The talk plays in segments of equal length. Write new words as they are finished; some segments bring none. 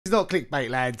not clickbait,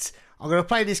 lads. I'm going to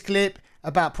play this clip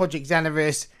about Project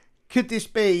Xanaris. Could this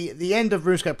be the end of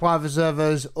RuneScape private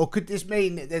servers, or could this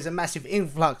mean that there's a massive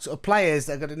influx of players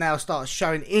that are going to now start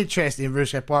showing interest in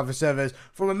RuneScape private servers?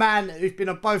 From a man who's been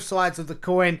on both sides of the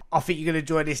coin, I think you're going to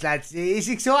enjoy this, lads. It's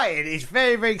exciting. It's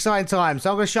very, very exciting time. So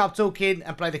I'm going to shut up talking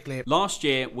and play the clip. Last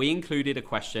year, we included a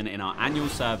question in our annual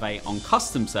survey on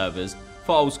custom servers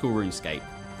for old school RuneScape.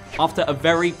 After a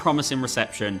very promising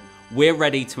reception, we're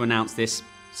ready to announce this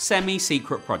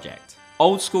semi-secret project,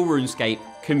 Old School RuneScape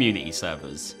Community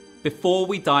Servers. Before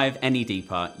we dive any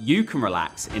deeper, you can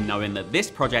relax in knowing that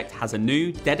this project has a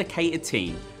new dedicated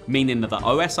team, meaning that the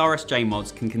OSRSJ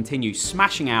mods can continue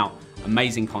smashing out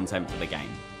amazing content for the game.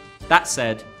 That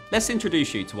said, let's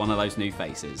introduce you to one of those new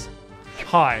faces.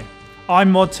 Hi,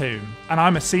 I'm Mod2, and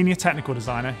I'm a senior technical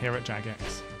designer here at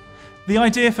Jagex. The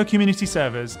idea for community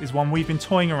servers is one we've been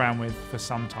toying around with for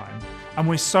some time, and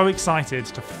we're so excited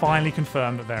to finally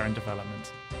confirm that they're in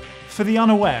development. For the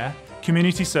unaware,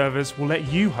 community servers will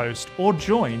let you host or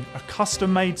join a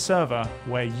custom-made server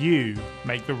where you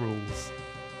make the rules.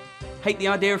 Hate the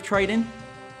idea of trading?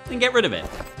 Then get rid of it.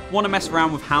 Want to mess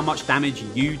around with how much damage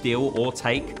you deal or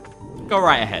take? Go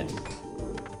right ahead.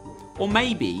 Or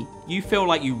maybe you feel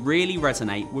like you really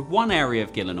resonate with one area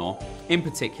of Gielinor in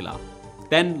particular.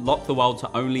 Then lock the world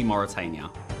to only Mauritania.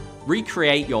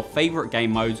 Recreate your favourite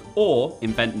game modes or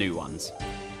invent new ones.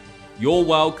 Your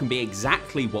world can be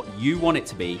exactly what you want it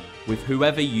to be with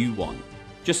whoever you want.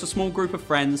 Just a small group of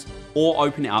friends or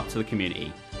open it up to the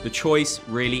community. The choice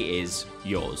really is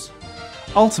yours.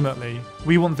 Ultimately,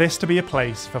 we want this to be a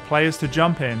place for players to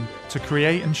jump in to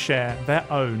create and share their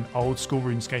own old school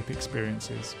RuneScape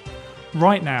experiences.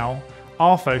 Right now,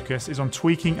 our focus is on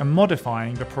tweaking and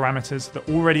modifying the parameters that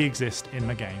already exist in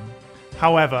the game.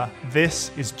 However, this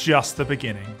is just the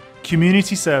beginning.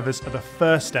 Community servers are the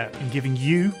first step in giving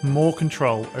you more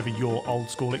control over your old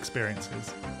school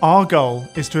experiences. Our goal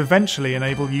is to eventually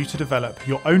enable you to develop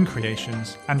your own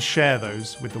creations and share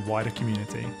those with the wider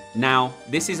community. Now,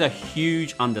 this is a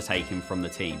huge undertaking from the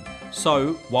team.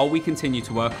 So, while we continue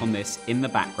to work on this in the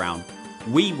background,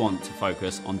 we want to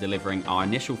focus on delivering our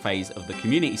initial phase of the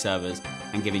community servers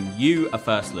and giving you a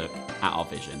first look at our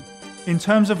vision. In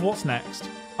terms of what's next,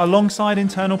 alongside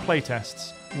internal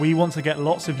playtests, we want to get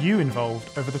lots of you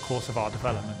involved over the course of our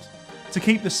development, to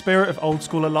keep the spirit of old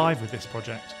school alive with this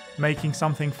project, making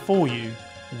something for you,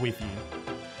 with you.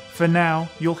 For now,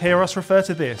 you'll hear us refer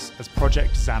to this as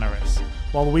Project Xanaris,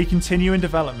 while we continue in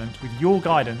development with your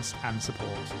guidance and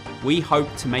support. We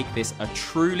hope to make this a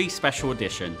truly special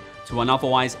addition to an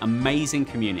otherwise amazing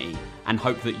community and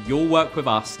hope that you'll work with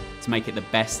us to make it the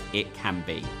best it can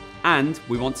be. And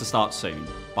we want to start soon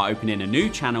by opening a new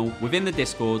channel within the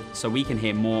Discord so we can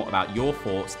hear more about your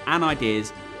thoughts and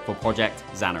ideas for Project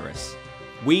Xanaris.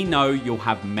 We know you'll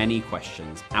have many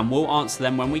questions and we'll answer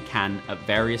them when we can at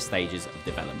various stages of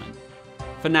development.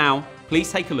 For now,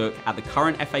 please take a look at the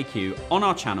current FAQ on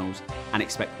our channels and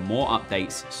expect more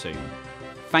updates soon.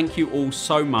 Thank you all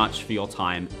so much for your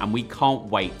time and we can't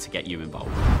wait to get you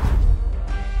involved.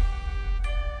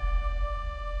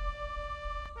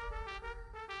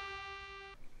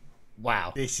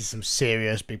 Wow, this is some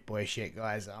serious big boy shit,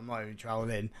 guys. I'm not even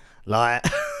trolling. Like,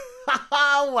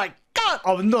 oh my god,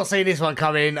 I've not seen this one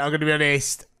coming. I'm gonna be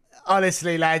honest.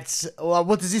 Honestly, lads,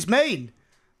 what does this mean?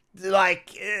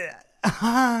 Like,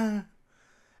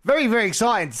 very, very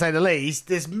exciting to say the least.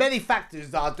 There's many factors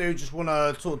that I do just want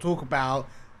to talk about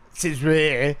since we're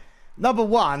here. Number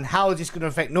one, how is this going to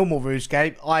affect normal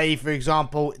RuneScape? I.e., for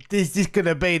example, is this going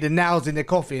to be the nails in the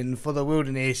coffin for the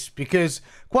wilderness? Because,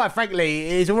 quite frankly,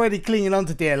 it is already clinging on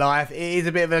to dear life. It is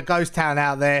a bit of a ghost town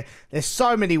out there. There's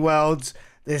so many worlds.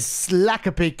 There's lack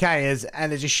of PKers,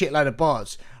 and there's a shitload of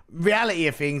bots. Reality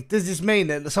of things, does this mean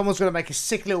that someone's going to make a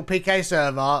sick little PK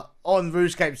server on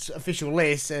RuneScape's official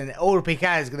list, and all the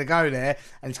PKers are going to go there,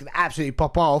 and it's going to absolutely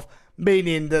pop off?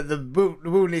 Meaning that the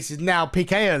wilderness is now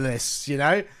PKer-less, you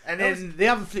know? And then the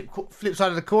other flip side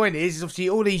of the coin is obviously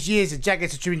all these years of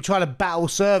Jagex have been trying to battle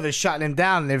servers, shutting them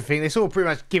down and everything. They're sort of pretty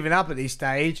much giving up at this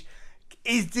stage.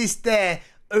 Is this their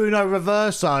Uno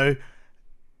Reverso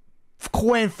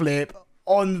coin flip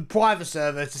on private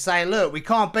servers to say, look, we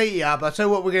can't beat you, but I tell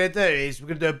you what we're going to do is we're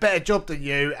going to do a better job than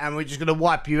you and we're just going to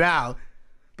wipe you out.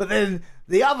 But then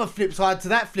the other flip side to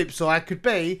that flip side could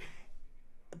be,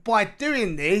 by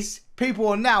doing this, people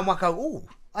are now might go, oh,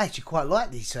 I actually quite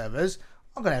like these servers.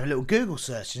 I'm going to have a little Google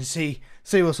search and see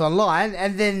what's online.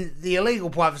 And then the illegal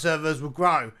private servers will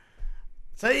grow.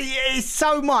 So it's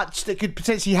so much that could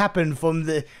potentially happen from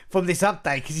this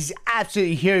update, because it's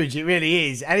absolutely huge. It really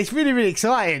is, and it's really, really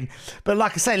exciting. But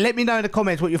like I say, let me know in the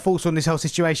comments what your thoughts on this whole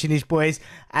situation is, boys.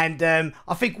 And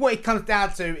I think what it comes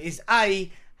down to is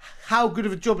A, how good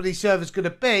of a job are these servers going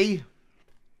to be,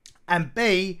 and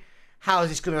B, how is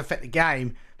this going to affect the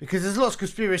game? Because there's lots of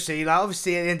conspiracy. Like,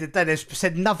 obviously, at the end of the day, they've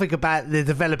said nothing about the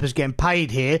developers getting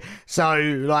paid here. So,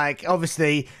 like,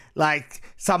 obviously, like,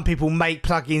 some people make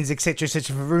plugins, etc.,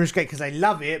 etc., for RuneScape because they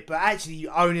love it. But actually, you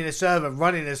owning a server,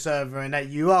 running a server, and that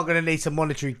you are going to need some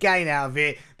monetary gain out of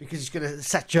it because it's going to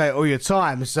saturate all your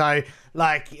time. So,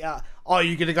 like, are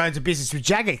you going to go into business with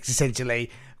Jagex, essentially?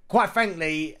 Quite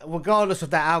frankly, regardless of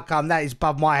that outcome, that is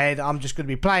above my head. I'm just going to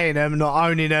be playing them, not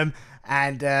owning them.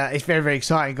 And it's very, very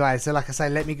exciting, guys. So like I say,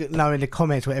 let me know in the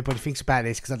comments what everybody thinks about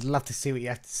this, because I'd love to see what you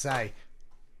have to say.